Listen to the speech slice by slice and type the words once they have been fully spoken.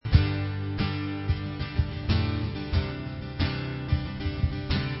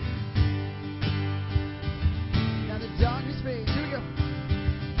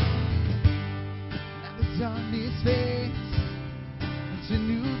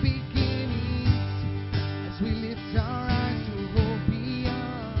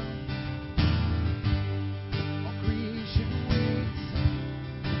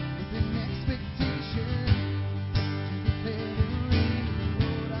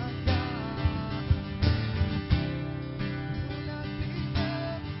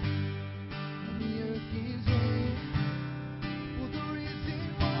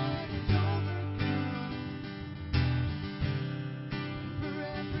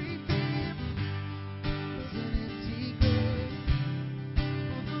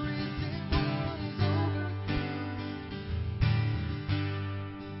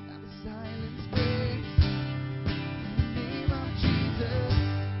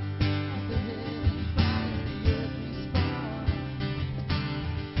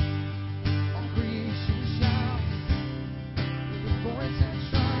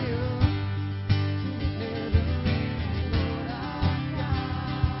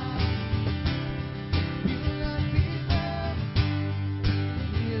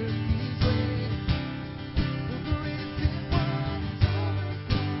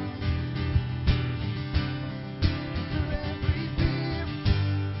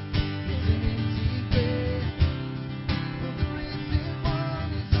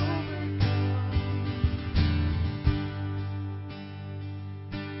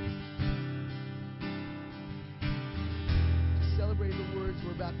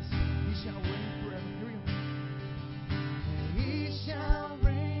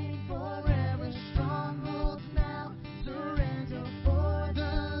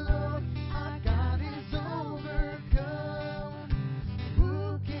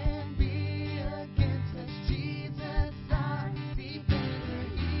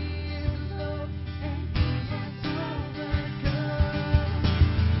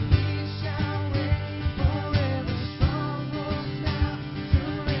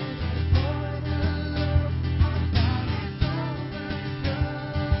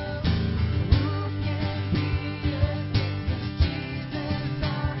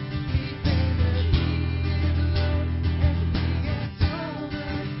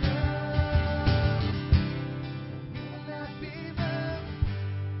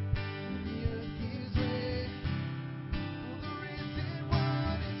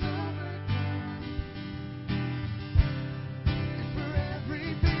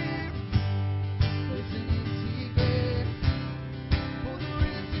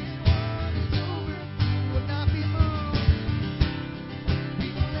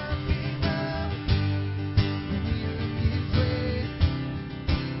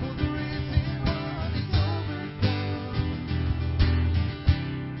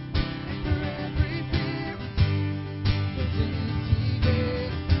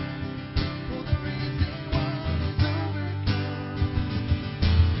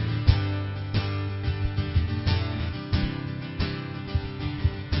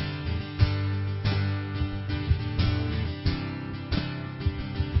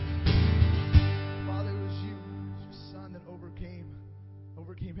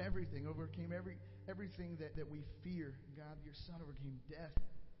overcame everything, everything that we fear. God, your Son overcame death.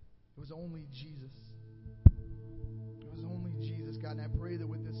 It was only Jesus. It was only Jesus, God. And I pray that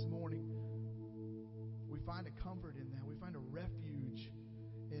with this morning, we find a comfort in that. We find a refuge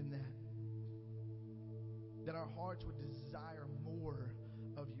in that. That our hearts would desire more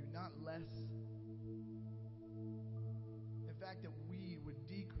of you, not less. In fact, that we would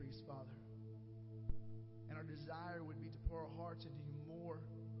decrease, Father. And our desire would be to pour our hearts into you more,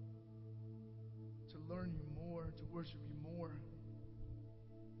 to learn you more, to worship you more.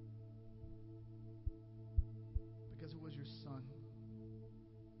 Because it was your Son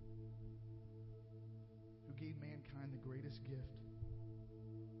who gave mankind the greatest gift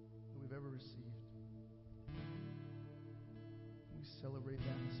that we've ever received. We celebrate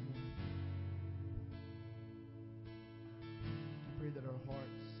that this morning. I pray that our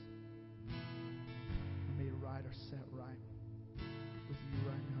hearts are made right, are set right with you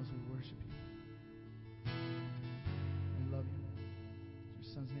right now as we worship you. We love you. In your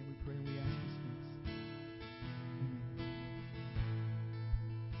Son's name we pray and we ask these things. Amen.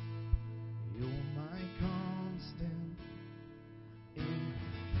 You're my constant in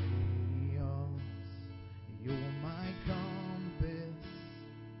chaos. You're my compass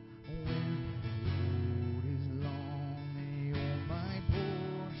when the road is long. You're my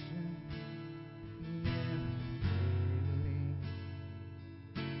portion, never failing.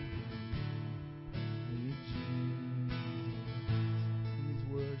 With Jesus, these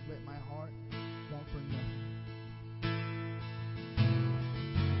words, let my heart want for nothing.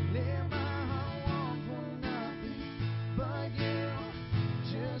 Let my heart want for nothing but you,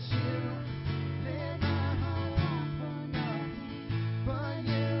 just you. Let my heart want for nothing but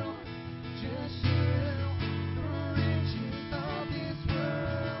you, just you. The riches of this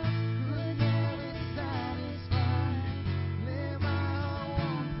world could never satisfy. Let my heart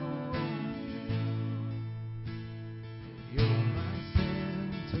want for only you. You're my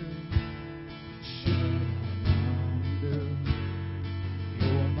center, should I wander?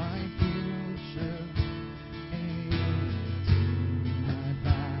 You're my future, and you're my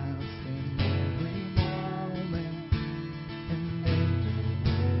past in every moment and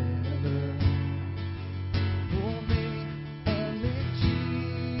forever. For me, only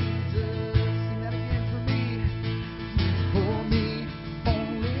Jesus. Sing that again for me. For me,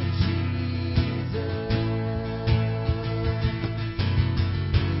 only Jesus.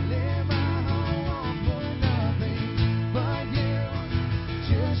 Let my heart want for nothing but you,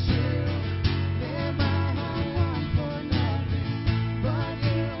 just you. Let my heart want for nothing but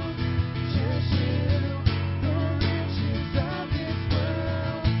you, just you. The riches of this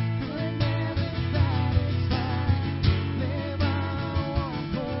world could never satisfy. Let my heart want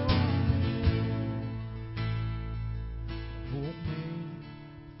for only you. For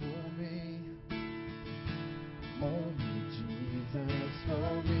me, only Jesus.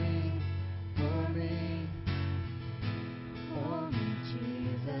 For me, only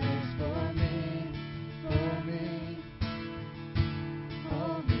Jesus. For me, only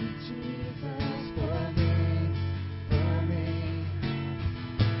Jesus. For me, only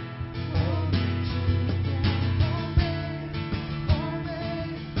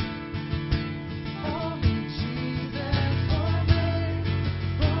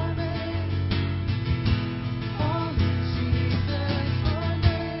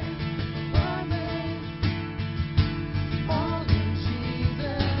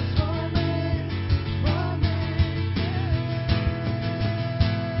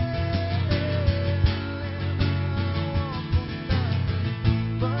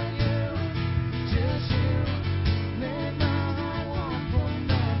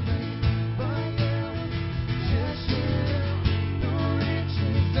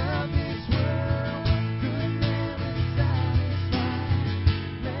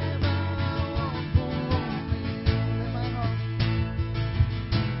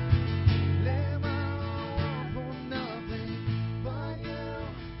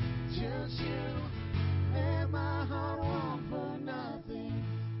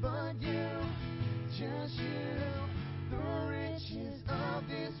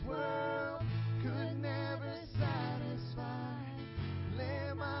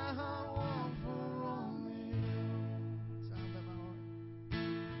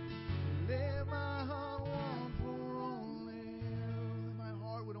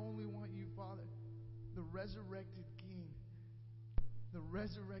resurrected King. The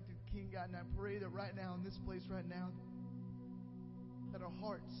resurrected King, God. And I pray that right now, in this place right now, that our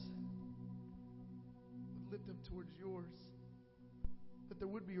hearts would lift up towards yours. That there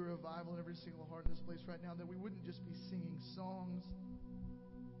would be a revival in every single heart in this place right now. That we wouldn't just be singing songs,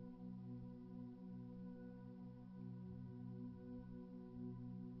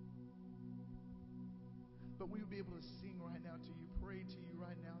 but we would be able to sing right now to you, pray to you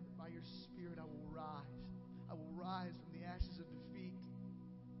right now, that by your Spirit I will rise. I will rise from the ashes of defeat.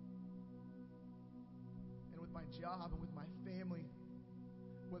 And with my job and with my family,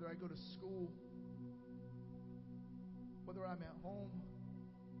 whether I go to school, whether I'm at home,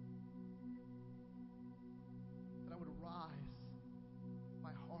 that I would rise.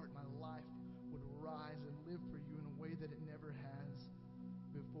 My heart, my life would rise and live for you in a way that it never has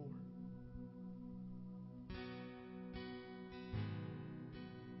before.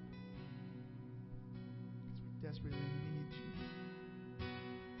 Because we desperately need you.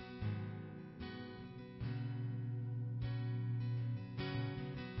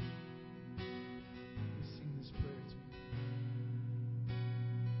 We sing this prayer to you.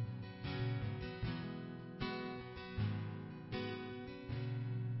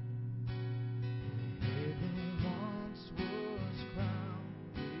 Heaven once was Christ.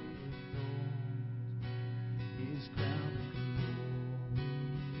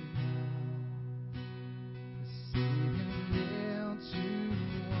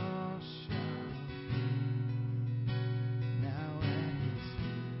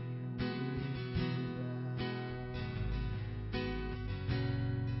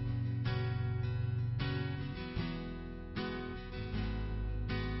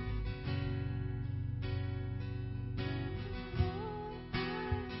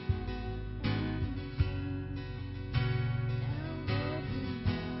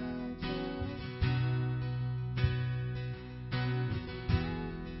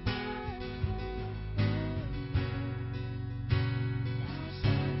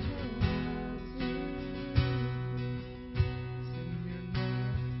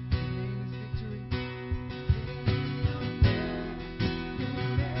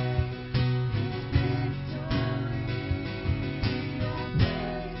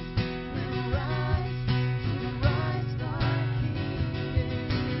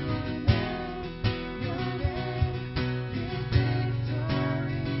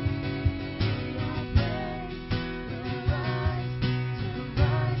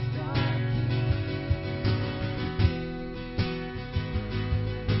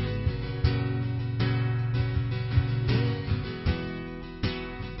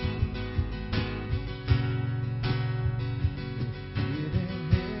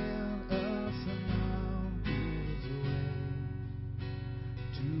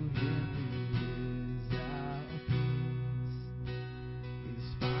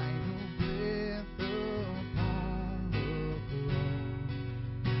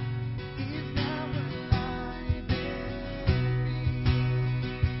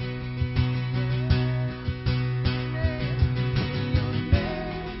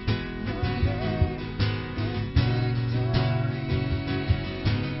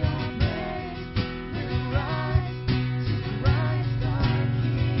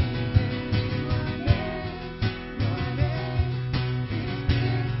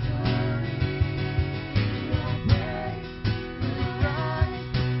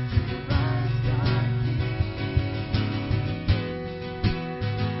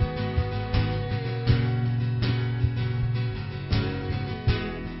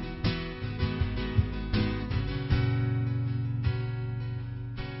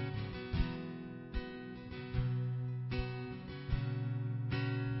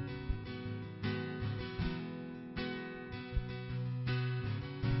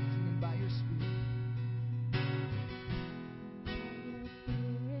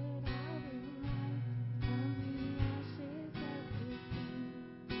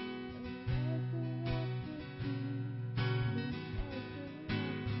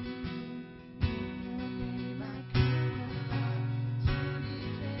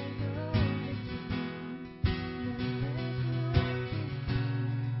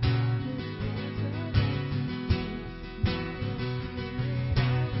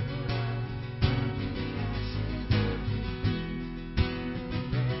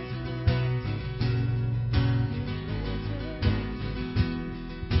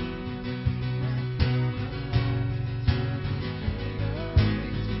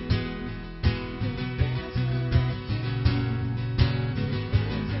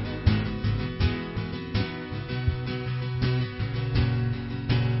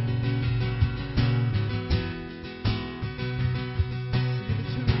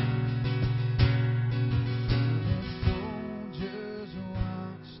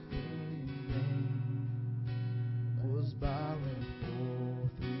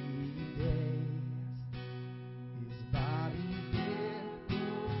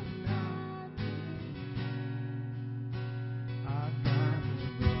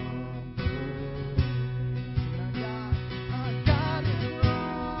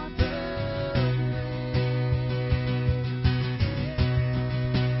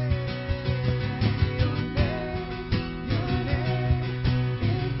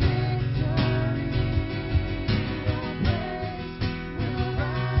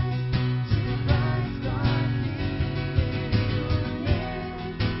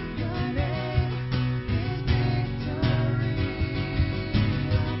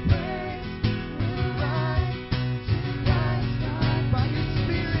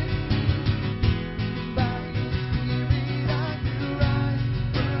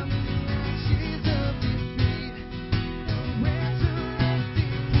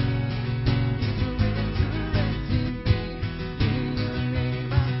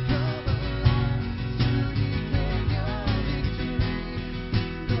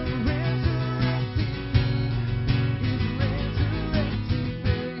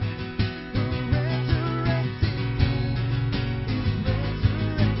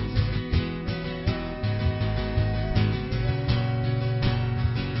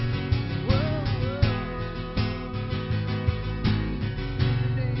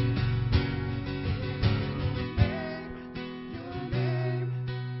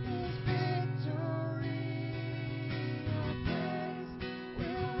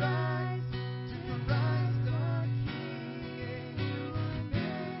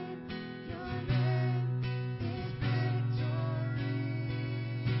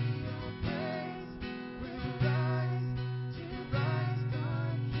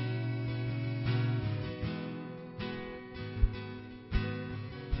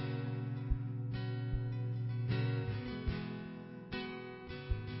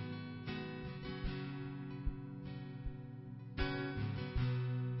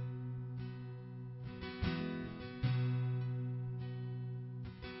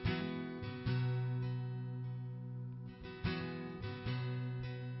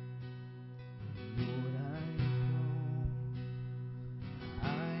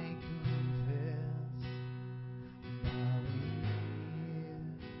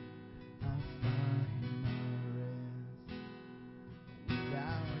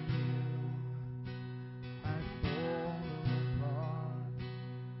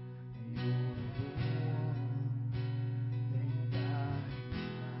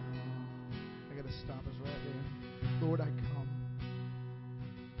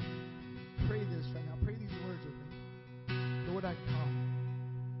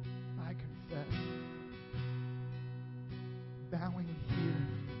 knowing here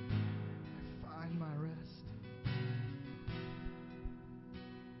I find my rest.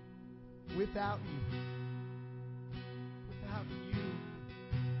 Without you,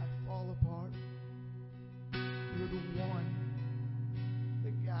 I fall apart. You're the one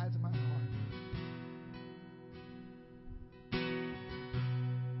that guides my heart.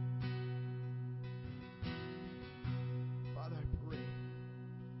 Father, I pray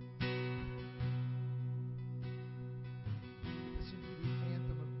that this would be the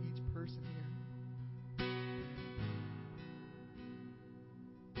anthem of each person here.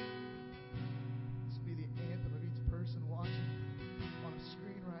 This would be the anthem of each person watching on a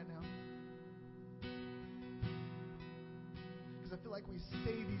screen right now. Because I feel like we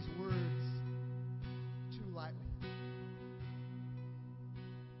say these words too lightly.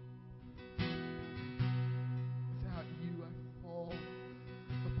 Without you, I fall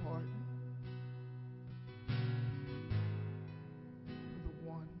apart. You're the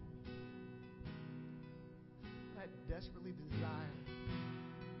one that I desperately desire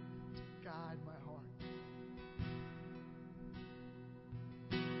to guide my heart.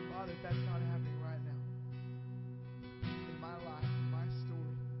 Father, if that's not happening right now, in my life, in my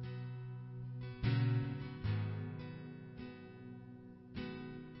story,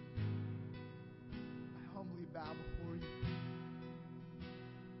 I humbly bow before you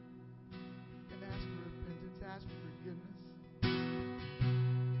and ask for repentance, ask for forgiveness.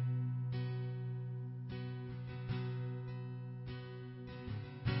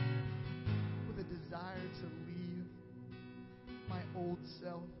 With a desire to leave my old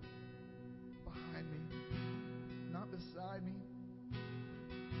self behind me, not beside me,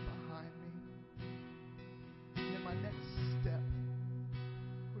 behind me. And then my next step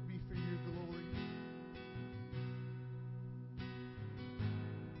would be for your glory.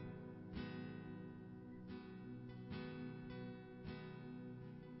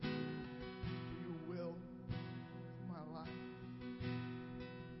 For your will for my life.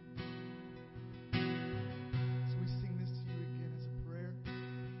 So we sing this to you again as a prayer.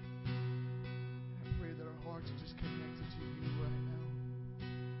 And I pray that our hearts are just connected to you right now.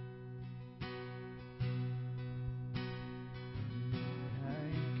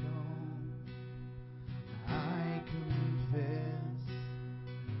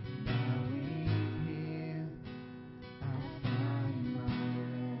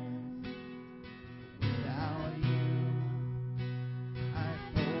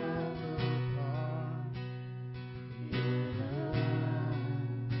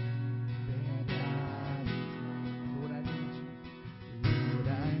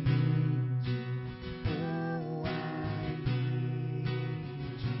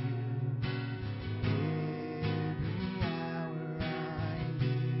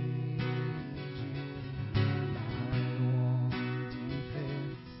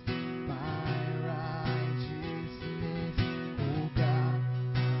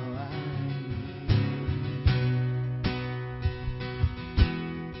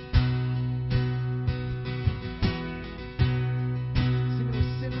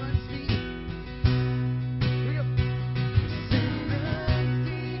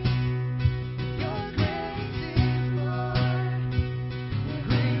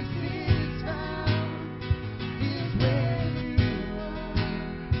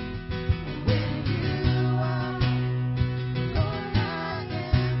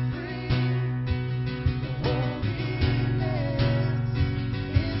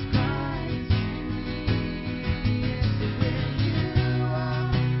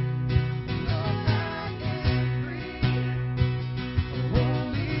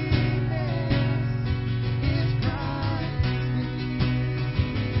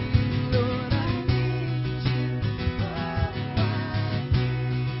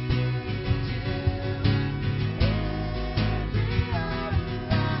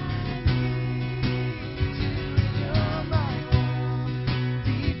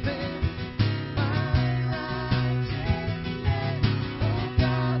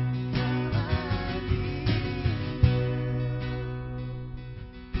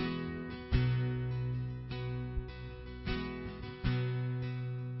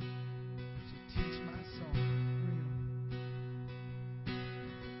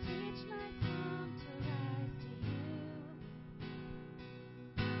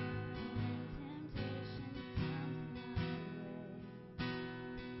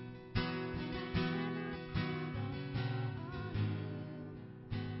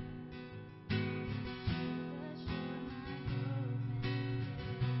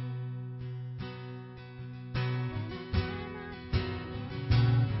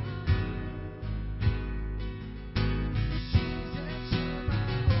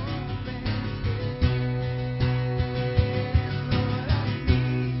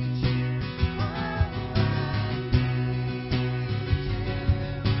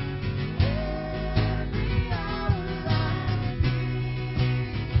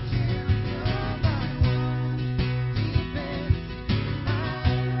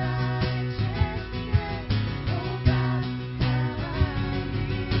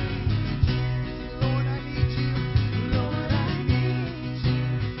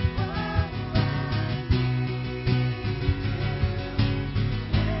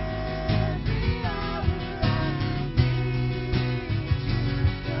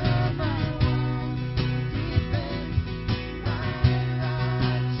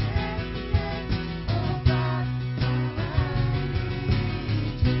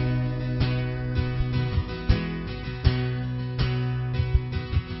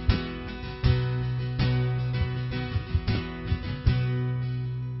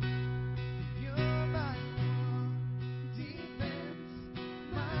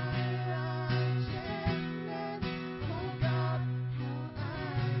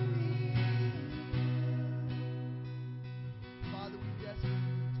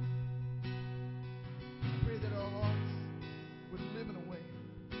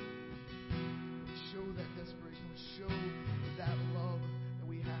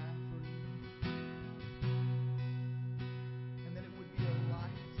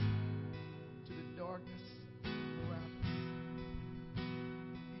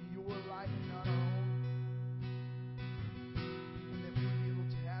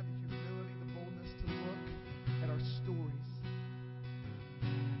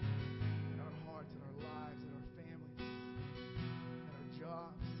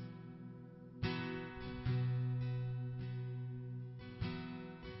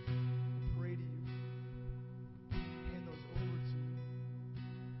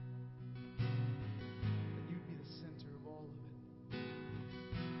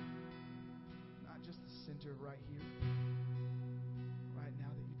 center right here, right now,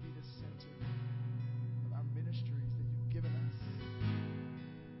 that you'd be the center of our ministries that you've given us.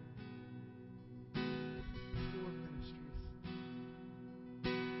 Your ministries.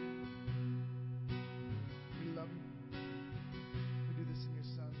 We love you. We do this in your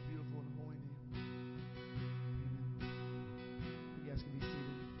Son's beautiful and holy name. Amen. You guys can be seated.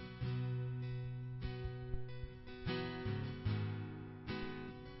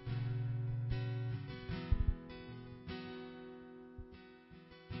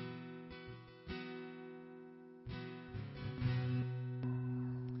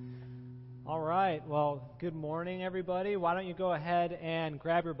 All right. Well, good morning, everybody. Why don't you go ahead and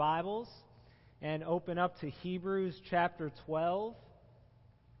grab your Bibles and open up to Hebrews chapter 12.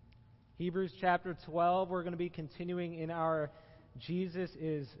 Hebrews chapter 12. We're going to be continuing in our Jesus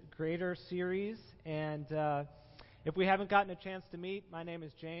is Greater series. And if we haven't gotten a chance to meet, my name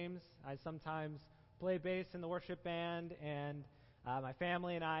is James. I sometimes play bass in the worship band, and my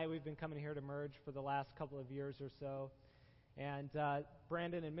family and I, we've been coming here to Merge for the last couple of years or so. And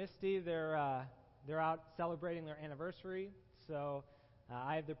Brandon and Misty, they're out celebrating their anniversary. So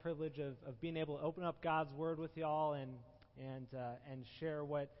I have the privilege of being able to open up God's Word with y'all and share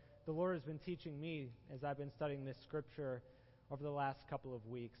what the Lord has been teaching me as I've been studying this Scripture over the last couple of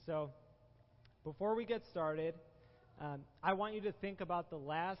weeks. So before we get started, I want you to think about the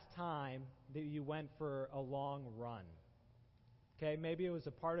last time that you went for a long run. Okay, maybe it was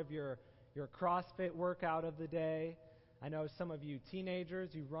a part of your CrossFit workout of the day. I know some of you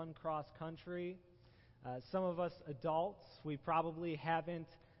teenagers, you run cross-country. Some of us adults, we probably haven't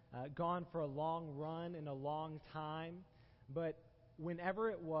gone for a long run in a long time. But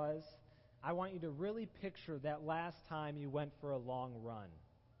whenever it was, I want you to really picture that last time you went for a long run.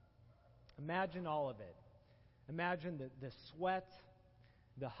 Imagine all of it. Imagine the sweat,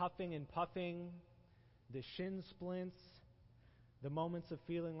 the huffing and puffing, the shin splints, the moments of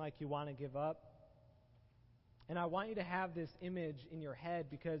feeling like you want to give up. And I want you to have this image in your head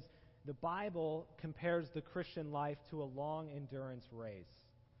because the Bible compares the Christian life to a long endurance race.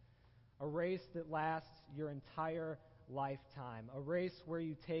 A race that lasts your entire lifetime. A race where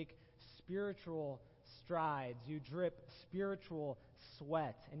you take spiritual strides, you drip spiritual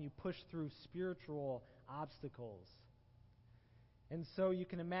sweat, and you push through spiritual obstacles. And so you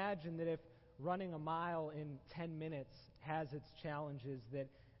can imagine that if running a mile in 10 minutes has its challenges, that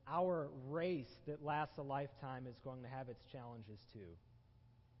our race that lasts a lifetime is going to have its challenges too.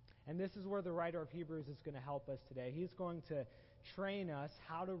 And this is where the writer of Hebrews is going to help us today. He's going to train us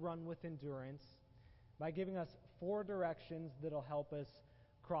how to run with endurance by giving us 4 directions that will help us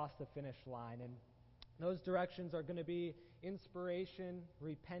cross the finish line. And those directions are going to be inspiration,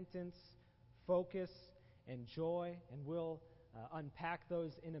 repentance, focus, and joy. And we'll unpack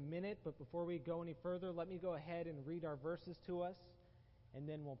those in a minute. But before we go any further, let me go ahead and read our verses to us. And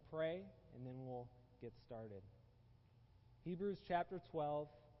then we'll pray, and then we'll get started. Hebrews chapter 12,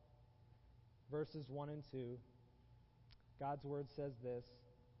 verses 1 and 2. God's word says this: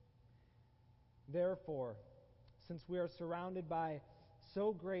 Therefore, since we are surrounded by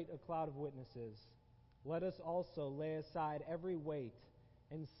so great a cloud of witnesses, let us also lay aside every weight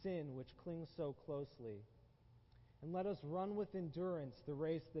and sin which clings so closely. And let us run with endurance the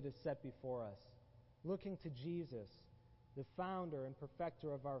race that is set before us, looking to Jesus, the founder and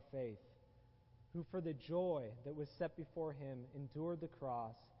perfecter of our faith, who for the joy that was set before him endured the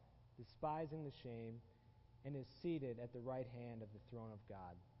cross, despising the shame, and is seated at the right hand of the throne of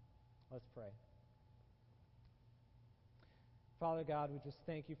God. Let's pray. Father God, we just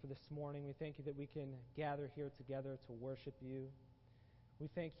thank you for this morning. We thank you that we can gather here together to worship you. We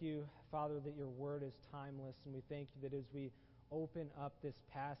thank you, Father, that your word is timeless, and we thank you that as we open up this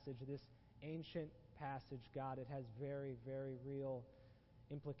passage, this ancient passage, God, it has very, very real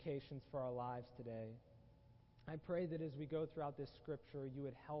implications for our lives today. I pray that as we go throughout this scripture, you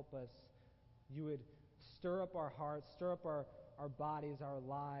would help us. You would stir up our hearts, stir up our bodies, our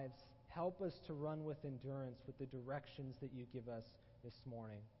lives. Help us to run with endurance with the directions that you give us this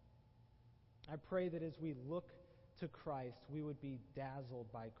morning. I pray that as we look to Christ, we would be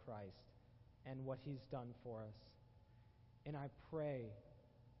dazzled by Christ and what he's done for us. And I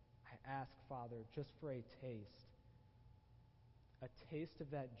ask, Father, just for a taste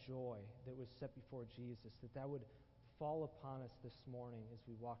of that joy that was set before Jesus, that would fall upon us this morning as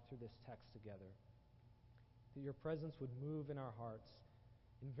we walk through this text together. That your presence would move in our hearts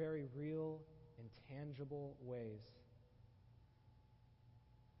in very real and tangible ways.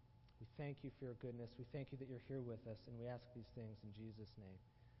 We thank you for your goodness. We thank you that you're here with us, and we ask these things in Jesus' name.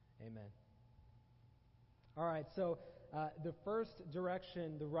 Amen. All right, so the first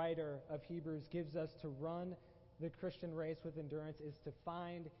direction the writer of Hebrews gives us to run the Christian race with endurance is to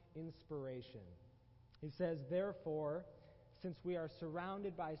find inspiration. He says, therefore, since we are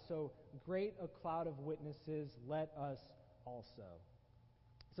surrounded by so great a cloud of witnesses, let us also.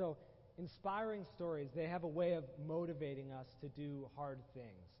 So, inspiring stories, they have a way of motivating us to do hard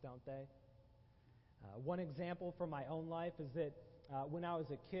things, don't they? One example from my own life is that when I was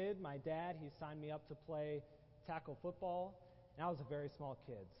a kid, my dad, he signed me up to play tackle football, and I was a very small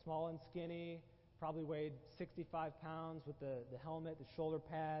kid, small and skinny, probably weighed 65 pounds with the helmet, the shoulder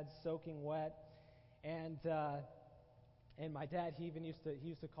pads, soaking wet, and my dad, he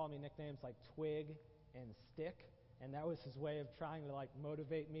used to call me nicknames like Twig and Stick, and that was his way of trying to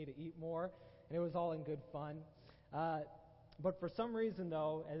motivate me to eat more, and it was all in good fun. But for some reason,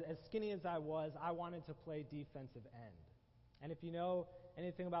 though, as skinny as I was, I wanted to play defensive end. And if you know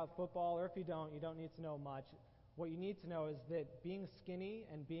anything about football, or if you don't need to know much. What you need to know is that being skinny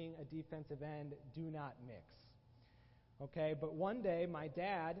and being a defensive end do not mix. Okay, but one day, my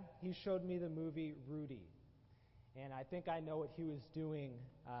dad, he showed me the movie Rudy. And I think I know what he was doing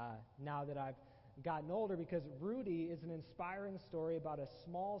now that I've gotten older, because Rudy is an inspiring story about a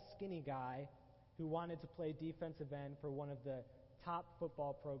small, skinny guy who wanted to play defensive end for one of the top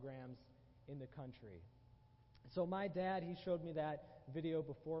football programs in the country. So my dad, he showed me that video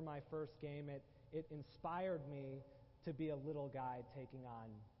before my first game. It inspired me to be a little guy taking on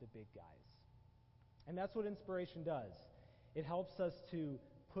the big guys. And that's what inspiration does. It helps us to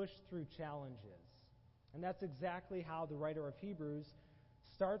push through challenges. And that's exactly how the writer of Hebrews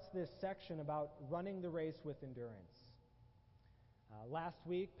starts this section about running the race with endurance. Last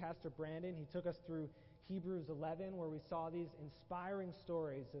week, Pastor Brandon, he took us through Hebrews 11, where we saw these inspiring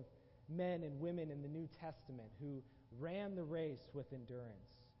stories of men and women in the New Testament who ran the race with endurance.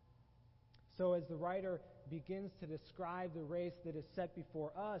 So as the writer begins to describe the race that is set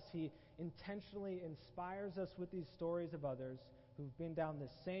before us, he intentionally inspires us with these stories of others who've been down the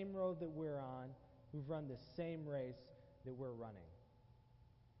same road that we're on, who've run the same race that we're running.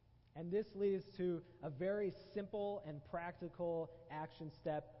 And this leads to a very simple and practical action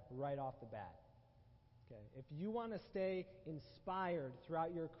step right off the bat. Okay, if you want to stay inspired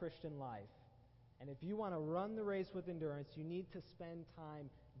throughout your Christian life, and if you want to run the race with endurance, you need to spend time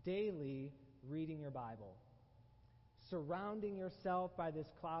daily reading your Bible, surrounding yourself by this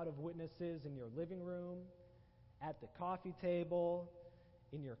cloud of witnesses in your living room, at the coffee table,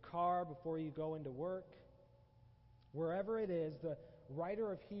 in your car before you go into work. Wherever it is, the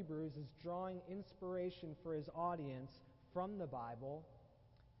writer of Hebrews is drawing inspiration for his audience from the Bible,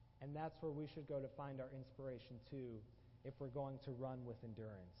 and that's where we should go to find our inspiration too, if we're going to run with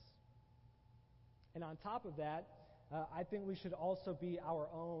endurance. And on top of that, I think we should also be our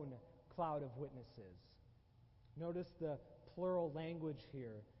own cloud of witnesses. Notice the plural language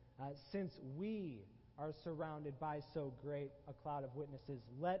here. Since we are surrounded by so great a cloud of witnesses,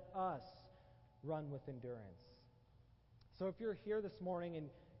 let us run with endurance. So if you're here this morning and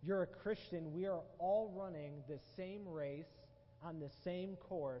you're a Christian, we are all running the same race on the same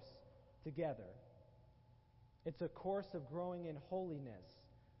course together. It's a course of growing in holiness,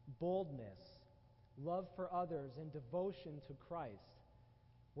 boldness, love for others, and devotion to Christ.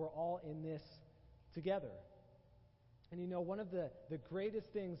 We're all in this together. And you know, one of the greatest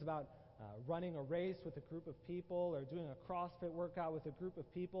things about running a race with a group of people or doing a CrossFit workout with a group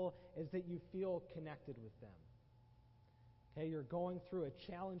of people is that you feel connected with them. Okay, you're going through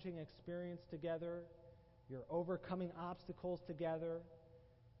a challenging experience together. You're overcoming obstacles together.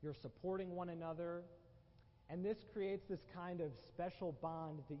 You're supporting one another. And this creates this kind of special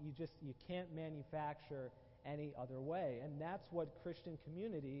bond that you can't manufacture any other way. And that's what Christian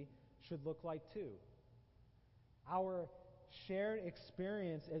community should look like too. Our shared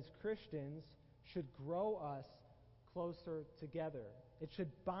experience as Christians should grow us closer together. It should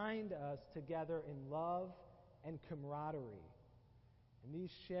bind us together in love and camaraderie. And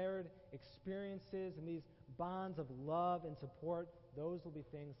these shared experiences and these bonds of love and support, those will be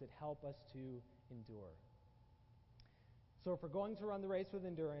things that help us to endure. So if we're going to run the race with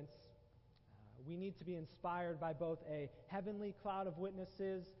endurance, we need to be inspired by both a heavenly cloud of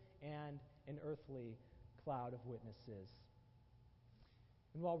witnesses and an earthly cloud of witnesses.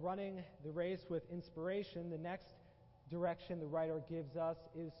 And while running the race with inspiration, the next direction the writer gives us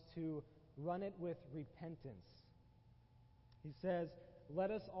is to run it with repentance. He says, let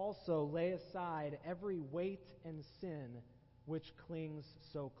us also lay aside every weight and sin which clings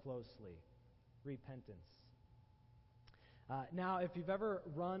so closely. Repentance. Now, if you've ever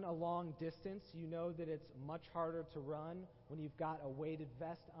run a long distance, you know that it's much harder to run when you've got a weighted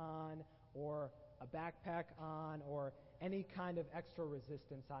vest on or a backpack on or any kind of extra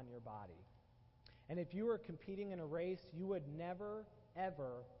resistance on your body. And if you were competing in a race, you would never,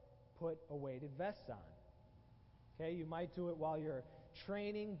 ever put a weighted vest on. Okay, you might do it while you're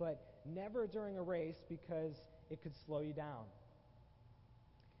training, but never during a race because it could slow you down.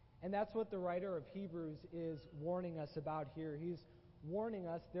 And that's what the writer of Hebrews is warning us about here. He's warning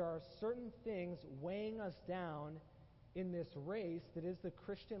us there are certain things weighing us down in this race that is the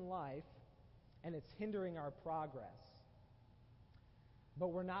Christian life, and it's hindering our progress. But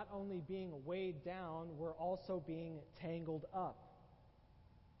we're not only being weighed down, we're also being tangled up.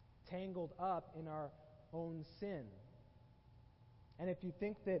 Tangled up in our own sin. And if you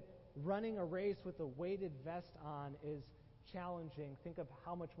think that running a race with a weighted vest on is challenging, think of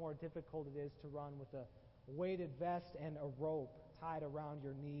how much more difficult it is to run with a weighted vest and a rope tied around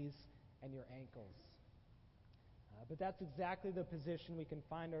your knees and your ankles. But that's exactly the position we can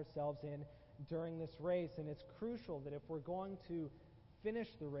find ourselves in during this race, and it's crucial that if we're going to finish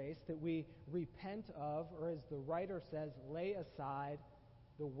the race, that we repent of, or as the writer says, lay aside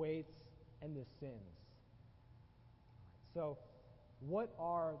the weights and the sins. So, what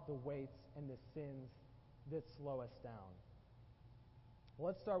are the weights and the sins that slow us down? Well,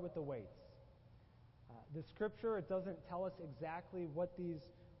 let's start with the weights. The scripture, it doesn't tell us exactly what these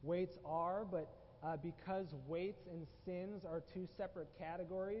weights are, but because weights and sins are two separate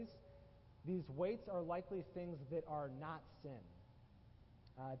categories, these weights are likely things that are not sin.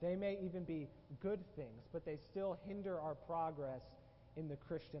 They may even be good things, but they still hinder our progress in the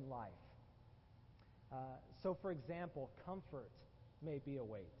Christian life. So, for example, comfort may be a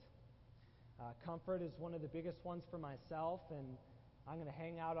weight. Comfort is one of the biggest ones for myself, and I'm going to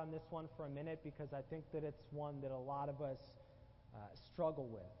hang out on this one for a minute because I think that it's one that a lot of us struggle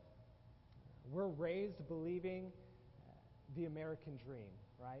with. We're raised believing the American dream,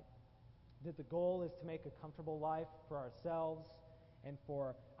 right? That the goal is to make a comfortable life for ourselves and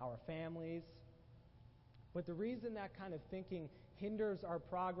for our families. But the reason that kind of thinking hinders our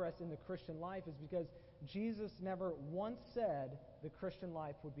progress in the Christian life is because Jesus never once said the Christian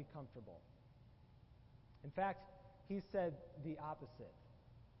life would be comfortable. In fact, he said the opposite.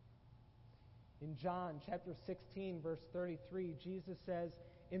 In John chapter 16, verse 33, Jesus says,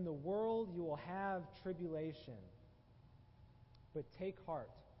 "In the world you will have tribulation, but take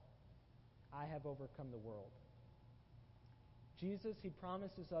heart, I have overcome the world." Jesus, he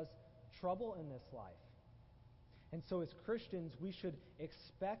promises us trouble in this life. And so as Christians, we should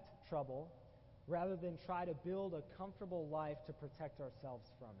expect trouble rather than try to build a comfortable life to protect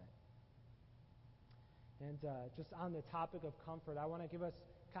ourselves from it. And just on the topic of comfort, I want to give us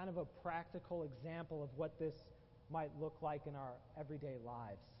kind of a practical example of what this might look like in our everyday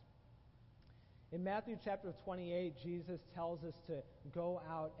lives. In Matthew chapter 28, Jesus tells us to go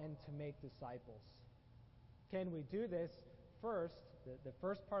out and to make disciples. Can we do this? First, the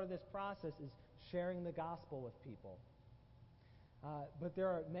first part of this process is sharing the gospel with people. But there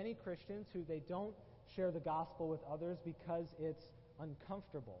are many Christians who they don't share the gospel with others because it's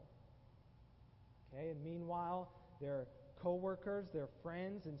uncomfortable. Okay, and meanwhile, their co-workers, their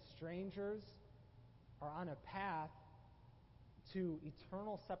friends, and strangers are on a path to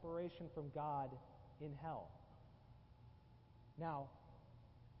eternal separation from God in hell. Now,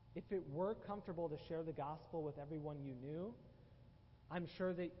 if it were comfortable to share the gospel with everyone you knew, I'm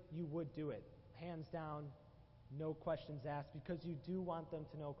sure that you would do it. Hands down, no questions asked, because you do want them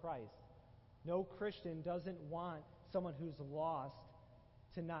to know Christ. No Christian doesn't want someone who's lost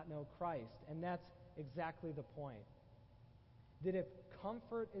to not know Christ. And that's exactly the point. That if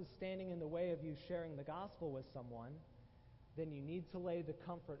comfort is standing in the way of you sharing the gospel with someone, then you need to lay the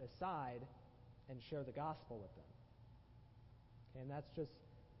comfort aside and share the gospel with them. Okay, and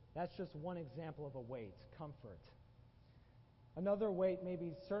that's just one example of a weight, comfort. Another weight may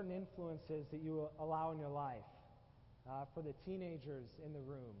be certain influences that you allow in your life. For the teenagers in the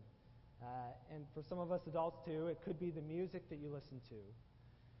room, and for some of us adults too, it could be the music that you listen to.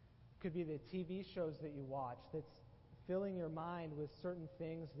 It could be the TV shows that you watch that's filling your mind with certain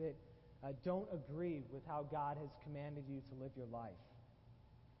things that don't agree with how God has commanded you to live your life.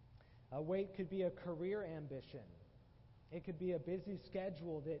 A weight could be a career ambition. It could be a busy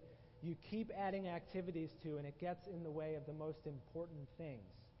schedule that you keep adding activities to, and it gets in the way of the most important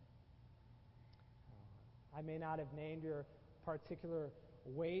things. I may not have named your particular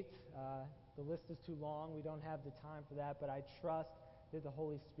weight. The list is too long. We don't have the time for that, but I trust that the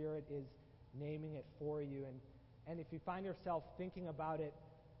Holy Spirit is naming it for you. And if you find yourself thinking about it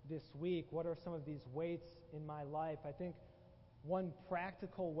this week, what are some of these weights in my life? I think one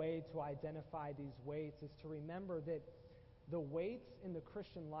practical way to identify these weights is to remember that the weights in the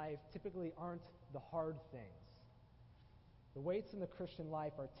Christian life typically aren't the hard things. The weights in the Christian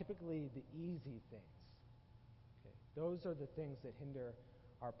life are typically the easy things. Okay? Those are the things that hinder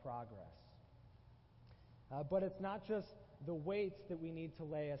our progress. But it's not just the weights that we need to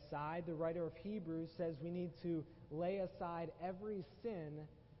lay aside. The writer of Hebrews says we need to lay aside every sin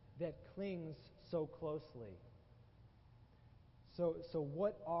that clings so closely. So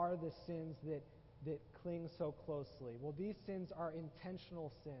what are the sins that cling so closely? Well, these sins are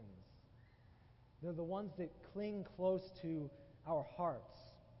intentional sins. They're the ones that cling close to our hearts.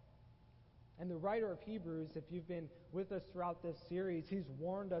 And the writer of Hebrews, if you've been with us throughout this series, he's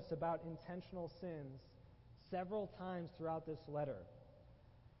warned us about intentional sins several times throughout this letter,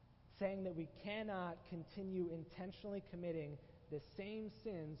 saying that we cannot continue intentionally committing the same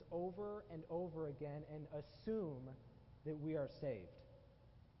sins over and over again and assume that we are saved.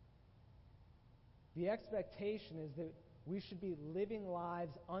 The expectation is that we should be living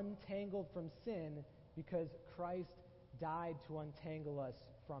lives untangled from sin because Christ died to untangle us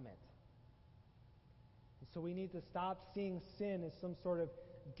from it. And so we need to stop seeing sin as some sort of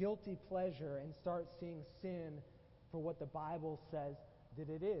guilty pleasure and start seeing sin for what the Bible says that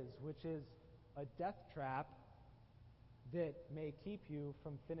it is, which is a death trap that may keep you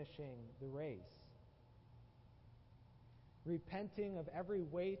from finishing the race. Repenting of every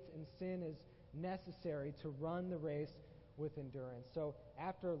weight and sin is necessary to run the race with endurance. So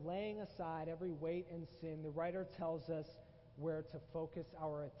after laying aside every weight and sin, the writer tells us where to focus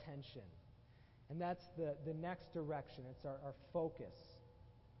our attention. And that's the next direction. It's our focus.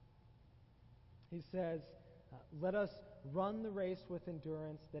 He says, let us run the race with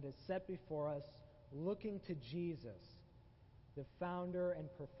endurance that is set before us, looking to Jesus, the founder and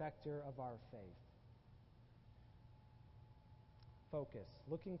perfecter of our faith. Focus,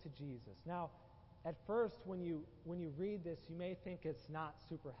 looking to Jesus. Now, at first, when you read this, you may think it's not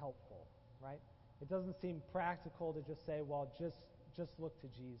super helpful, right? It doesn't seem practical to just say, well, just look to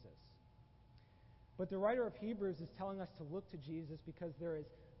Jesus. But the writer of Hebrews is telling us to look to Jesus because there is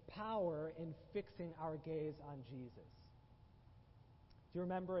power in fixing our gaze on Jesus. Do you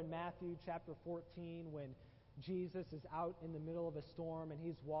remember in Matthew chapter 14 when Jesus is out in the middle of a storm and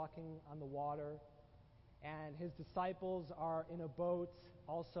he's walking on the water, and his disciples are in a boat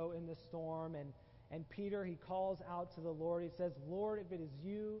also in the storm, and Peter, he calls out to the Lord. He says, Lord, if it is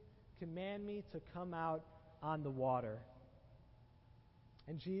you, command me to come out on the water.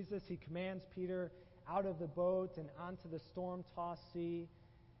 And Jesus, he commands Peter out of the boat and onto the storm-tossed sea.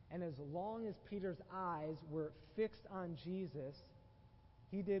 And as long as Peter's eyes were fixed on Jesus,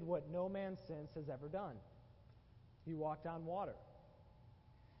 he did what no man since has ever done. He walked on water.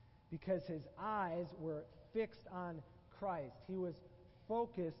 Because his eyes were fixed on Christ. He was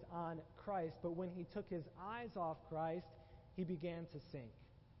focused on Christ. But when he took his eyes off Christ, he began to sink.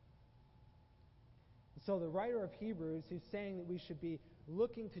 So the writer of Hebrews, he's saying that we should be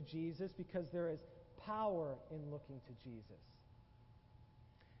looking to Jesus because there is power in looking to Jesus.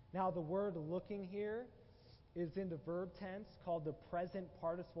 Now, the word looking here is in the verb tense called the present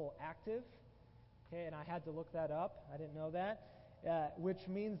participle active. Okay, and I had to look that up. I didn't know that. Which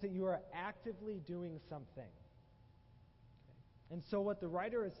means that you are actively doing something. Okay. And so what the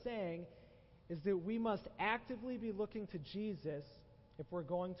writer is saying is that we must actively be looking to Jesus if we're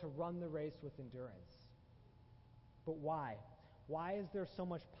going to run the race with endurance. But why? Why is there so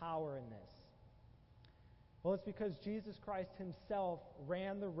much power in this? Well, it's because Jesus Christ himself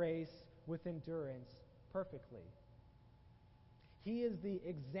ran the race with endurance perfectly. He is the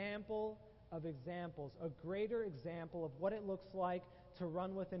example of examples, a greater example of what it looks like to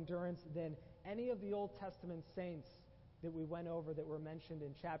run with endurance than any of the Old Testament saints that we went over that were mentioned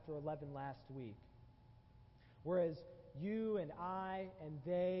in chapter 11 last week. Whereas you and I and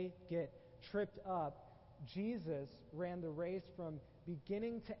they get tripped up, Jesus ran the race from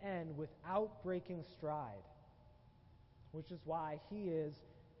beginning to end without breaking stride, which is why he is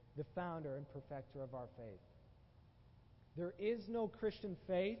the founder and perfecter of our faith. There is no Christian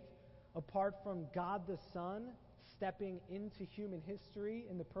faith apart from God the Son stepping into human history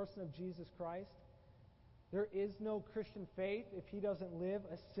in the person of Jesus Christ. There is no Christian faith if he doesn't live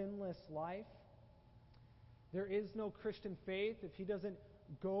a sinless life. There is no Christian faith if he doesn't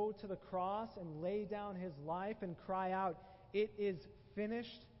go to the cross and lay down his life and cry out, "It is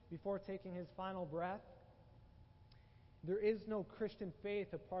finished," before taking his final breath. There is no Christian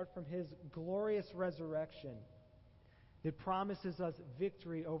faith apart from his glorious resurrection that promises us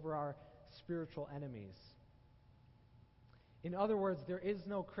victory over our spiritual enemies. In other words, there is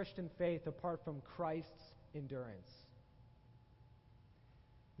no Christian faith apart from Christ's endurance.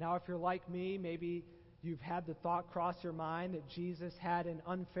 Now, if you're like me, maybe you've had the thought cross your mind that Jesus had an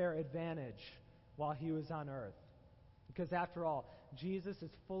unfair advantage while he was on earth. Because after all, Jesus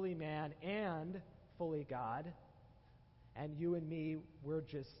is fully man and fully God, and you and me, we're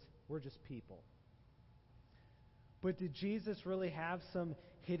just people. But did Jesus really have some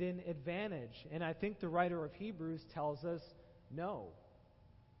hidden advantage? And I think the writer of Hebrews tells us no.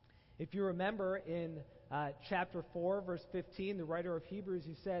 If you remember in chapter 4, verse 15, the writer of Hebrews,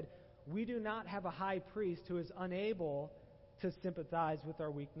 he said, "We do not have a high priest who is unable to sympathize with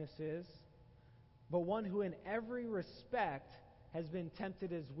our weaknesses, but one who in every respect has been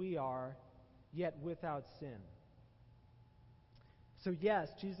tempted as we are, yet without sin." So yes,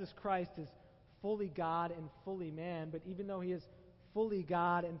 Jesus Christ is fully God and fully man, but even though he is fully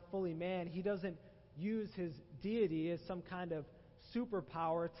God and fully man, he doesn't use his deity as some kind of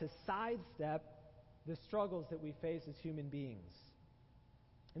superpower to sidestep the struggles that we face as human beings.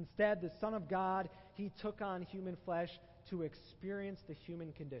 Instead, the Son of God, he took on human flesh to experience the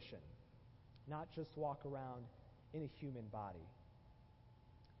human condition, not just walk around in a human body.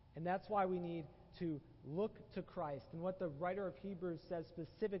 And that's why we need to look to Christ. And what the writer of Hebrews says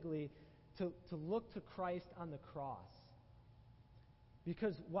specifically, to look to Christ on the cross.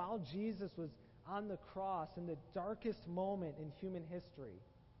 Because while Jesus was on the cross in the darkest moment in human history,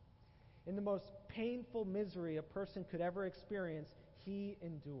 in the most painful misery a person could ever experience, he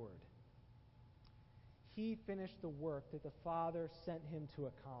endured. He finished the work that the Father sent him to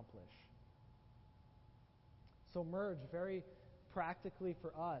accomplish. So merge very practically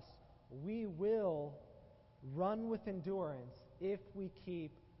for us. We will run with endurance if we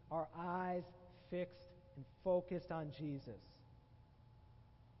keep our eyes fixed and focused on Jesus.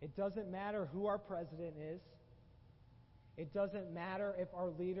 It doesn't matter who our president is. It doesn't matter if our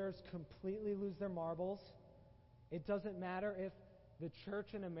leaders completely lose their marbles. It doesn't matter if the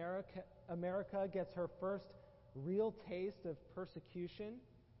church in America gets her first real taste of persecution,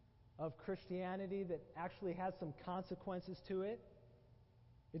 of Christianity that actually has some consequences to it.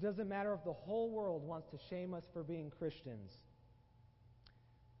 It doesn't matter if the whole world wants to shame us for being Christians.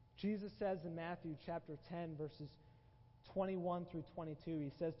 Jesus says in Matthew chapter 10, verses 21 through 22, he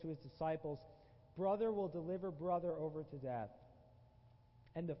says to his disciples, "Brother will deliver brother over to death,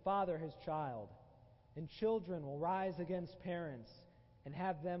 and the father his child, and children will rise against parents and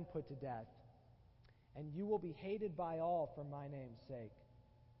have them put to death. And you will be hated by all for my name's sake.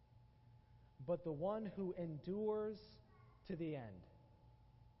 But the one who endures to the end,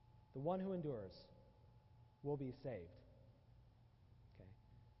 the one who endures, will be saved." Okay.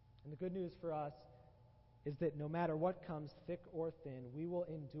 And the good news for us is that no matter what comes, thick or thin, we will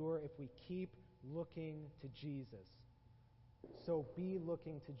endure if we keep looking to Jesus. So be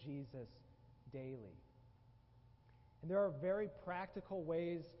looking to Jesus daily. And there are very practical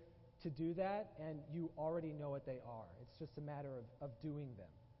ways to do that, and you already know what they are. It's just a matter of doing them.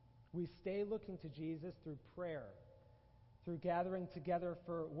 We stay looking to Jesus through prayer, through gathering together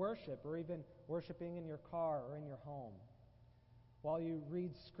for worship, or even worshiping in your car or in your home, while you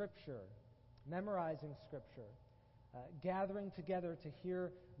read Scripture, memorizing Scripture, gathering together to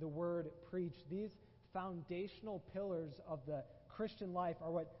hear the Word preached. These foundational pillars of the Christian life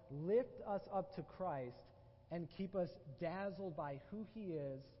are what lift us up to Christ and keep us dazzled by who He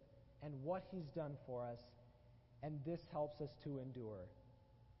is and what He's done for us, and this helps us to endure.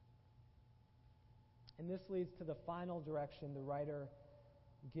 And this leads to the final direction the writer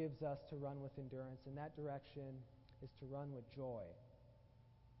gives us to run with endurance, and that direction is to run with joy.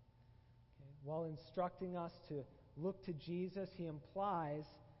 Okay. While instructing us to look to Jesus, he implies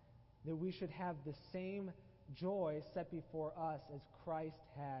that we should have the same joy set before us as Christ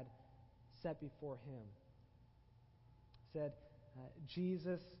had set before him. He said,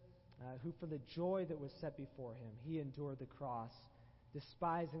 Jesus, who for the joy that was set before him, he endured the cross,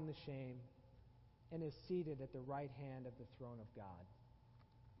 despising the shame, and is seated at the right hand of the throne of God.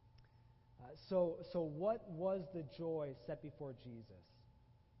 So what was the joy set before Jesus?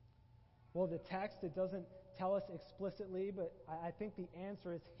 Well, the text, it doesn't tell us explicitly, but I think the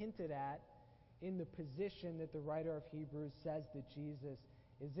answer is hinted at in the position that the writer of Hebrews says that Jesus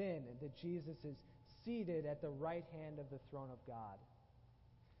is in, and that Jesus is seated at the right hand of the throne of God.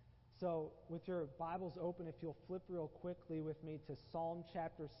 So, with your Bibles open, if you'll flip real quickly with me to Psalm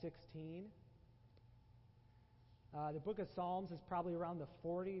chapter 16. The book of Psalms is probably around the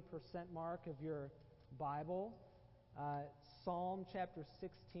 40% mark of your Bible. Psalm chapter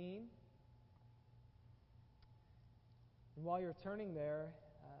 16. And while you're turning there,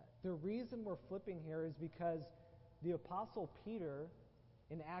 the reason we're flipping here is because the Apostle Peter,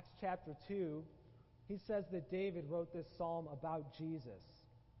 in Acts chapter 2, he says that David wrote this psalm about Jesus.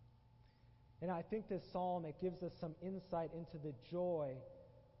 And I think this psalm, it gives us some insight into the joy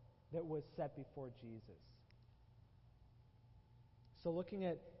that was set before Jesus. So looking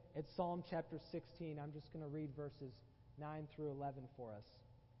at Psalm chapter 16, I'm just going to read verses 9 through 11 for us.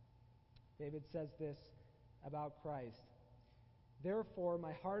 David says this about Christ. Therefore,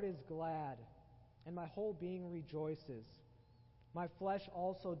 my heart is glad, and my whole being rejoices. My flesh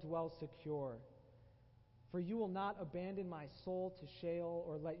also dwells secure. For you will not abandon my soul to Sheol,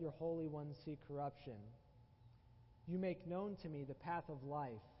 or let your Holy One see corruption. You make known to me the path of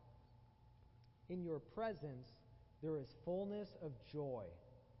life. In your presence there is fullness of joy.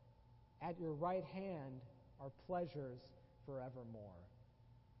 At your right hand are pleasures forevermore.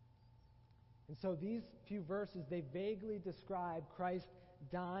 And so these few verses, they vaguely describe Christ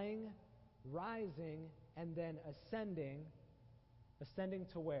dying, rising, and then ascending. Ascending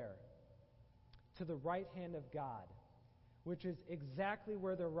to where? To the right hand of God, which is exactly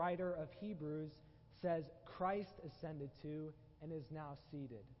where the writer of Hebrews says Christ ascended to and is now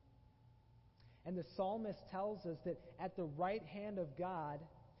seated. And the psalmist tells us that at the right hand of God,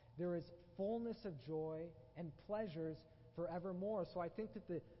 there is fullness of joy and pleasures forevermore. So I think that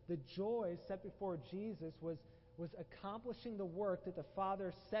the joy set before Jesus was accomplishing the work that the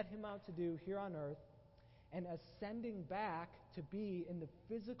Father set him out to do here on earth and ascending back to be in the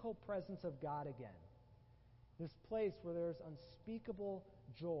physical presence of God again. This place where there's unspeakable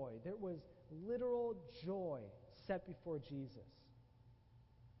joy. There was literal joy set before Jesus.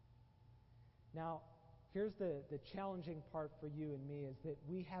 Now, here's the challenging part for you and me is that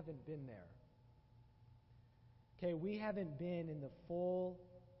we haven't been there. Okay, we haven't been in the full,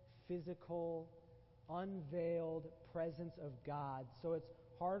 physical, unveiled presence of God. So it's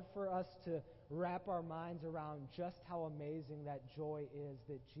hard for us to wrap our minds around just how amazing that joy is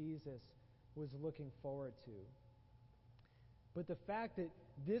that Jesus was looking forward to. But the fact that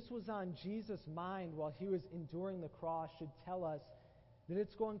this was on Jesus' mind while he was enduring the cross should tell us that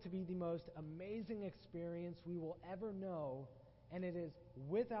it's going to be the most amazing experience we will ever know, and it is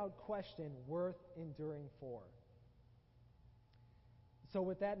without question worth enduring for. So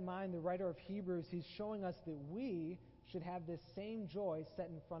with that in mind, the writer of Hebrews, he's showing us that we should have this same joy set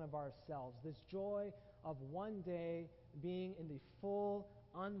in front of ourselves, this joy of one day being in the full,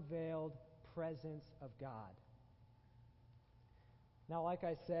 unveiled presence of God. Now, like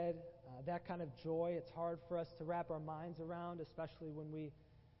I said, that kind of joy, it's hard for us to wrap our minds around, especially when we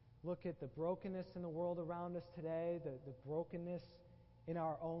look at the brokenness in the world around us today, the brokenness in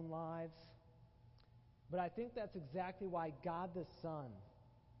our own lives. But I think that's exactly why God the Son,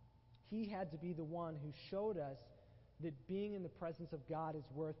 he had to be the one who showed us that being in the presence of God is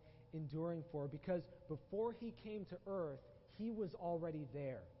worth enduring for, because before he came to earth, he was already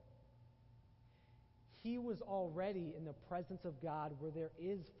there. He was already in the presence of God where there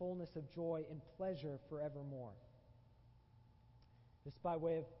is fullness of joy and pleasure forevermore. Just by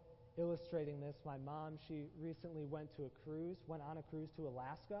way of illustrating this, my mom, she recently went on a cruise to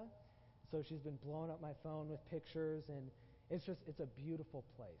Alaska. So she's been blowing up my phone with pictures, and it's a beautiful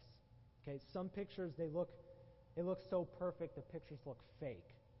place. Okay, some pictures, it looks so perfect, the pictures look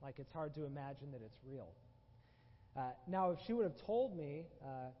fake. Like it's hard to imagine that it's real. Now, if she would have told me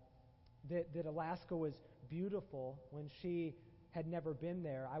that Alaska was beautiful when she had never been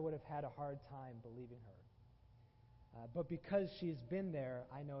there, I would have had a hard time believing her. But because she's been there,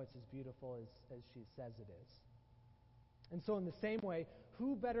 I know it's as beautiful as she says it is. And so in the same way,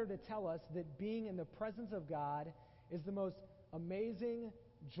 who better to tell us that being in the presence of God is the most amazing,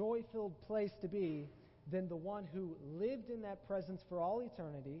 joy-filled place to be than the one who lived in that presence for all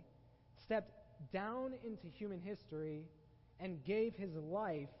eternity, stepped down into human history, and gave his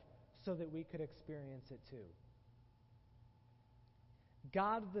life so that we could experience it too.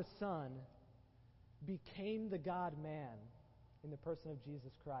 God the Son became the God-man in the person of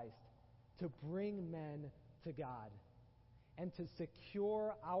Jesus Christ to bring men to God and to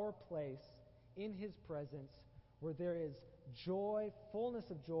secure our place in his presence where there is joy, fullness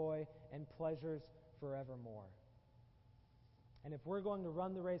of joy, and pleasures forevermore. And if we're going to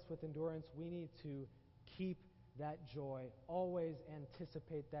run the race with endurance, we need to keep that joy, always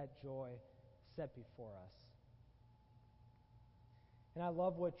anticipate that joy set before us. And I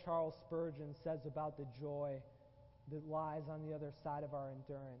love what Charles Spurgeon says about the joy that lies on the other side of our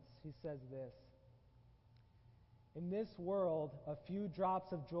endurance. He says this: in this world, a few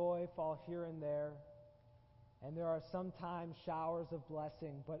drops of joy fall here and there, and there are sometimes showers of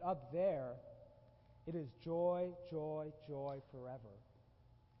blessing, but up there, it is joy, joy, joy forever.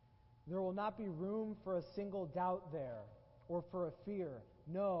 There will not be room for a single doubt there, or for a fear.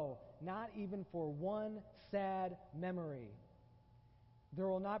 No, not even for one sad memory. There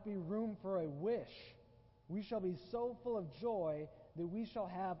will not be room for a wish. We shall be so full of joy that we shall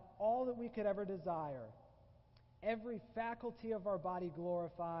have all that we could ever desire. Every faculty of our body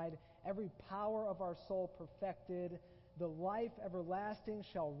glorified, every power of our soul perfected. The life everlasting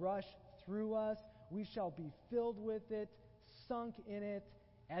shall rush through us. We shall be filled with it, sunk in it,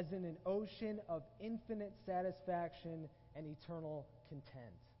 as in an ocean of infinite satisfaction and eternal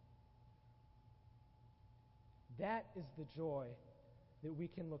content. That is the joy that we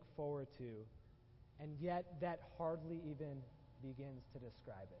can look forward to, and yet that hardly even begins to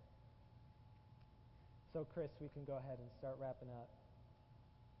describe it. So, Chris, we can go ahead and start wrapping up.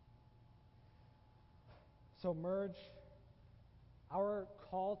 So, Merge, our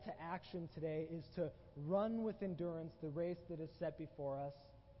call to action today is to run with endurance the race that is set before us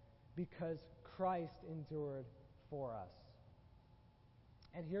because Christ endured for us.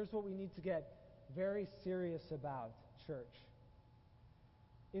 And here's what we need to get very serious about, church.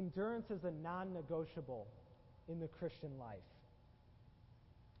 Endurance is a non-negotiable in the Christian life.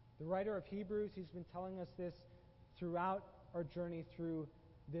 The writer of Hebrews, he's been telling us this throughout our journey through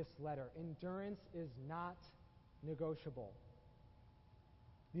this letter. Endurance is not negotiable.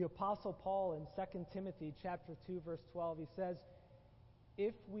 The Apostle Paul in 2 Timothy chapter 2, verse 12, he says,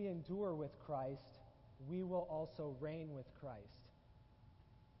 "If we endure with Christ, we will also reign with Christ."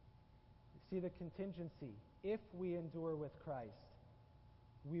 You see the contingency. If we endure with Christ,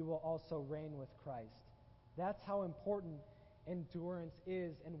 we will also reign with Christ. That's how important endurance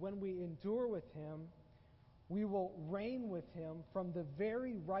is. And when we endure with Him, we will reign with Him from the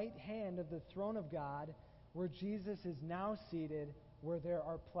very right hand of the throne of God, where Jesus is now seated, where there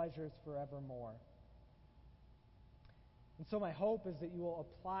are pleasures forevermore. And so my hope is that you will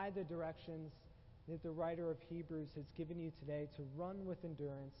apply the directions that the writer of Hebrews has given you today to run with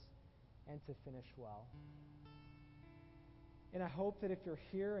endurance and to finish well. And I hope that if you're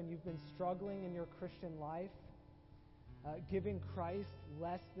here and you've been struggling in your Christian life, giving Christ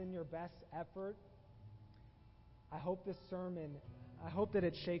less than your best effort, I hope this sermon, I hope that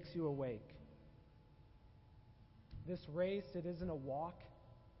it shakes you awake. This race, it isn't a walk.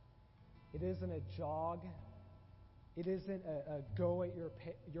 It isn't a jog. It isn't a go at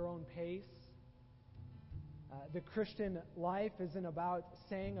your own pace. The Christian life isn't about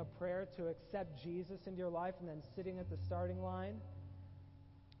saying a prayer to accept Jesus into your life and then sitting at the starting line.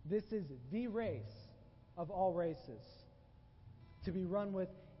 This is the race of all races, to be run with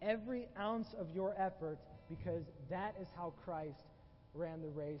every ounce of your effort, because that is how Christ ran the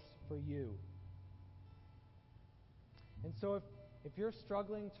race for you. And so if you're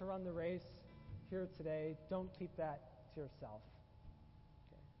struggling to run the race here today, don't keep that to yourself.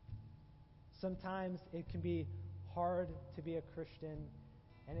 Okay. Sometimes it can be hard to be a Christian,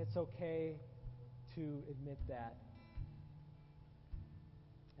 and it's okay to admit that.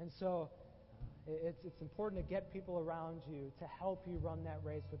 And so it's important to get people around you to help you run that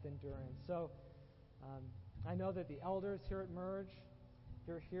race with endurance. So I know that the elders here at Merge, if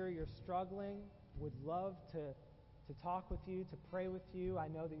you're here, you're struggling, would love to talk with you, to pray with you. I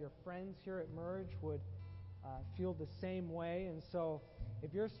know that your friends here at Merge would feel the same way. And so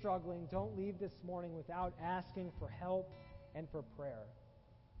if you're struggling, don't leave this morning without asking for help and for prayer.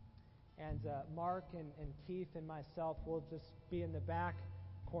 And Mark and Keith and myself will just be in the back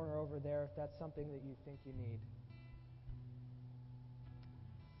corner over there if that's something that you think you need.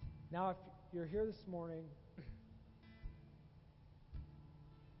 Now, if you're here this morning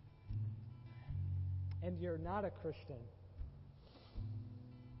and you're not a Christian,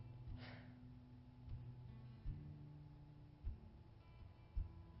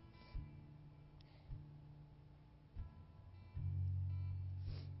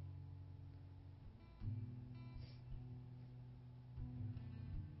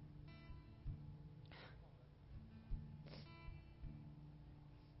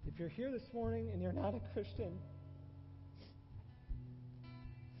 if you're here this morning and you're not a Christian,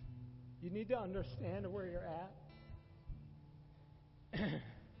 you need to understand where you're at.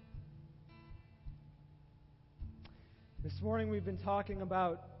 This morning we've been talking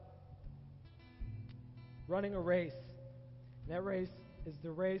about running a race. That race is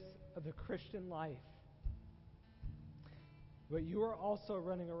the race of the Christian life. But you are also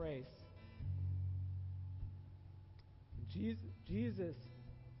running a race. Jesus,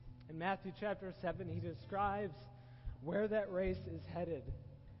 in Matthew chapter 7, he describes where that race is headed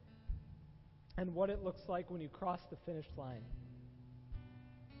and what it looks like when you cross the finish line.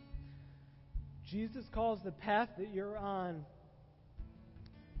 Jesus calls the path that you're on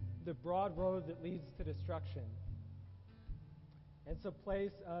the broad road that leads to destruction. It's a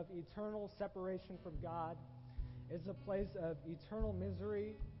place of eternal separation from God. is a place of eternal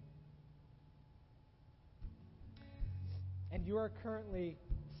misery, and you are currently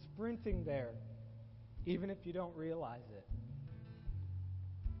sprinting there, even if you don't realize it.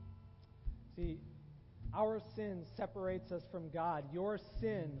 See, our sin separates us from God. Your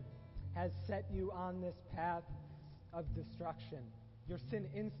sin has set you on this path of destruction. Your sin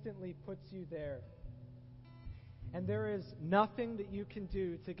instantly puts you there. And there is nothing that you can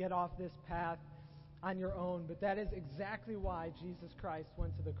do to get off this path on your own, but that is exactly why Jesus Christ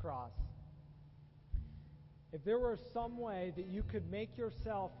went to the cross. If there were some way that you could make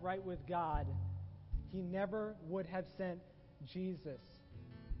yourself right with God, He never would have sent Jesus.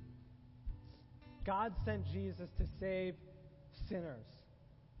 God sent Jesus to save sinners.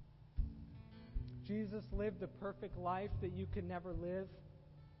 Jesus lived the perfect life that you could never live.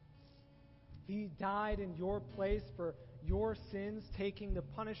 He died in your place for your sins, taking the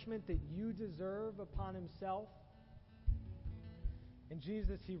punishment that you deserve upon Himself. And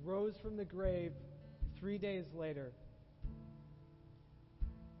Jesus, He rose from the grave 3 days later,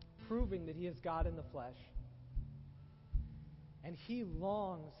 proving that He is God in the flesh. And He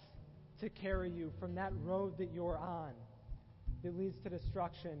longs to carry you from that road that you're on, that leads to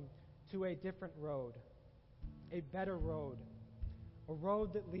destruction, to a different road, a better road, a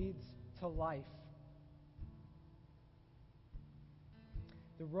road that leads to life,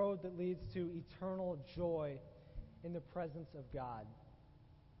 the road that leads to eternal joy in the presence of God.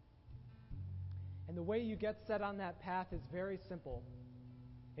 And the way you get set on that path is very simple.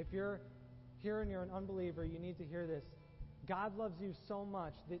 If you're here and you're an unbeliever, you need to hear this. God loves you so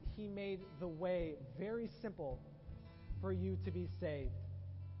much that He made the way very simple for you to be saved.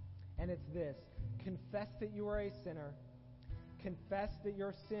 And it's this: confess that you are a sinner, confess that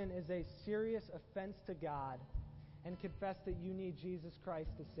your sin is a serious offense to God, and confess that you need Jesus Christ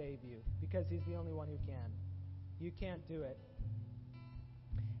to save you, because He's the only one who can. You can't do it.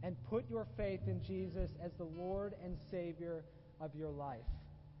 And put your faith in Jesus as the Lord and Savior of your life.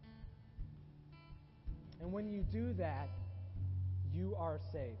 And when you do that, you are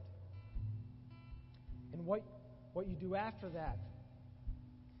saved. And what you do after that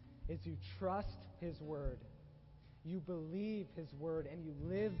is you trust His Word. You believe His Word, and you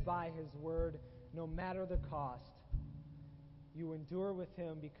live by His Word no matter the cost. You endure with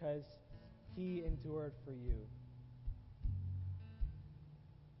Him because He endured for you.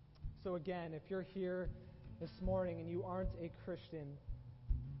 So again, if you're here this morning and you aren't a Christian,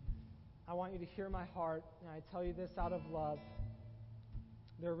 I want you to hear my heart, and I tell you this out of love.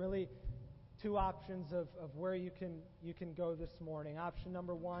 There are really two options of where you can go this morning. Option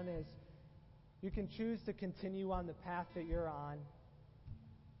number one is you can choose to continue on the path that you're on,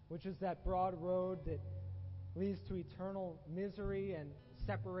 which is that broad road that leads to eternal misery and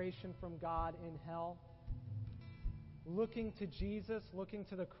separation from God in hell. Looking to Jesus, looking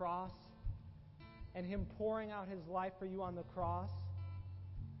to the cross, and Him pouring out His life for you on the cross.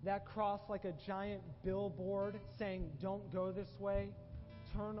 That cross like a giant billboard saying, don't go this way,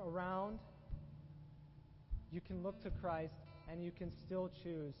 turn around. You can look to Christ, and you can still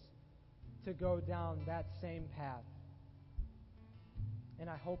choose to go down that same path. And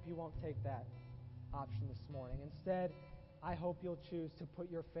I hope you won't take that option this morning. Instead, I hope you'll choose to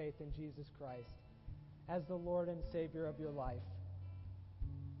put your faith in Jesus Christ as the Lord and Savior of your life.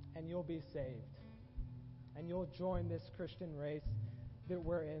 And you'll be saved. And you'll join this Christian race that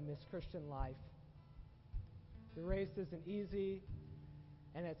we're in, this Christian life. The race isn't easy,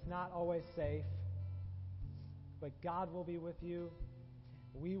 and it's not always safe. But God will be with you.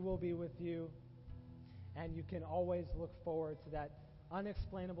 We will be with you. And you can always look forward to that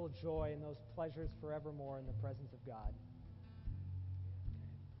unexplainable joy and those pleasures forevermore in the presence of God.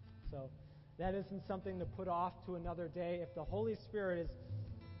 So that isn't something to put off to another day. If the Holy Spirit is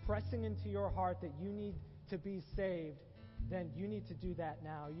pressing into your heart that you need to be saved, then you need to do that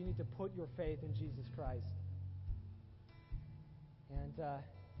now. You need to put your faith in Jesus Christ.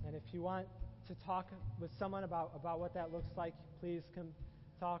 And if you want to talk with someone about what that looks like, please come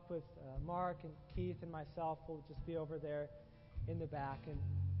talk with Mark and Keith and myself. We'll just be over there in the back. And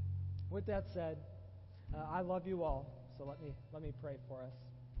with that said, I love you all. So let me pray for us.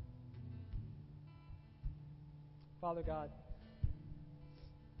 Father God,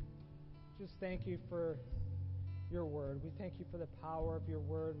 just thank you for your word. We thank you for the power of your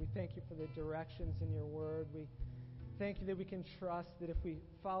word. We thank you for the directions in your word. We thank you that we can trust that if we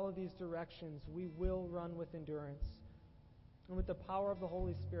follow these directions, we will run with endurance. And with the power of the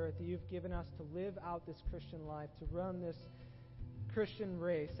Holy Spirit that you've given us to live out this Christian life, to run this Christian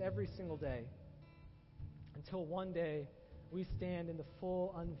race every single day, until one day we stand in the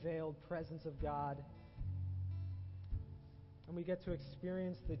full, unveiled presence of God And we get to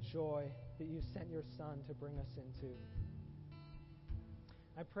experience the joy that you sent your Son to bring us into.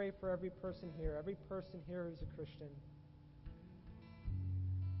 I pray for every person here who's a Christian,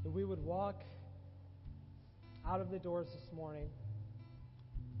 that we would walk out of the doors this morning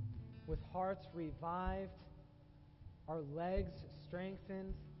with hearts revived, our legs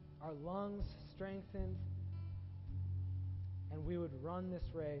strengthened, our lungs strengthened, and we would run this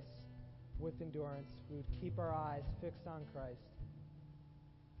race with endurance. We would keep our eyes fixed on Christ.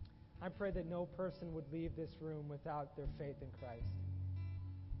 I pray that no person would leave this room without their faith in Christ.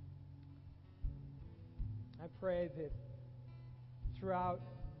 I pray that throughout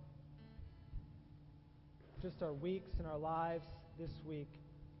just our weeks and our lives this week,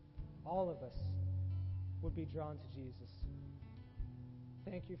 all of us would be drawn to Jesus.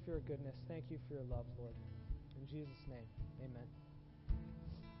 Thank you for your goodness. Thank you for your love, Lord. In Jesus' name, amen.